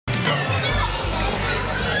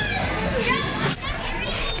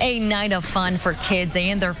A night of fun for kids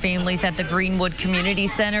and their families at the Greenwood Community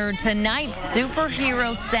Center. Tonight's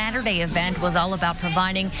Superhero Saturday event was all about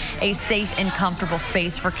providing a safe and comfortable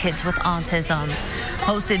space for kids with autism.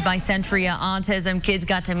 Hosted by Centria Autism, kids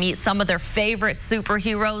got to meet some of their favorite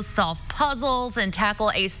superheroes, solve puzzles, and tackle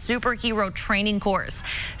a superhero training course.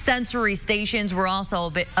 Sensory stations were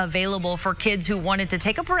also available for kids who wanted to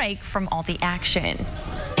take a break from all the action.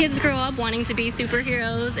 Kids grow up wanting to be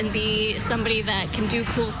superheroes and be somebody that can do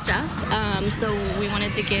cool stuff. So we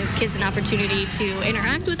wanted to give kids an opportunity to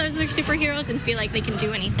interact with other superheroes and feel like they can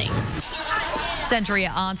do anything. Centria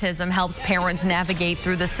Autism helps parents navigate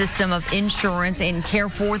through the system of insurance and care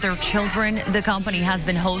for their children. The company has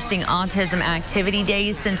been hosting autism activity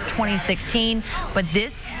days since 2016, but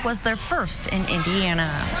this was their first in Indiana.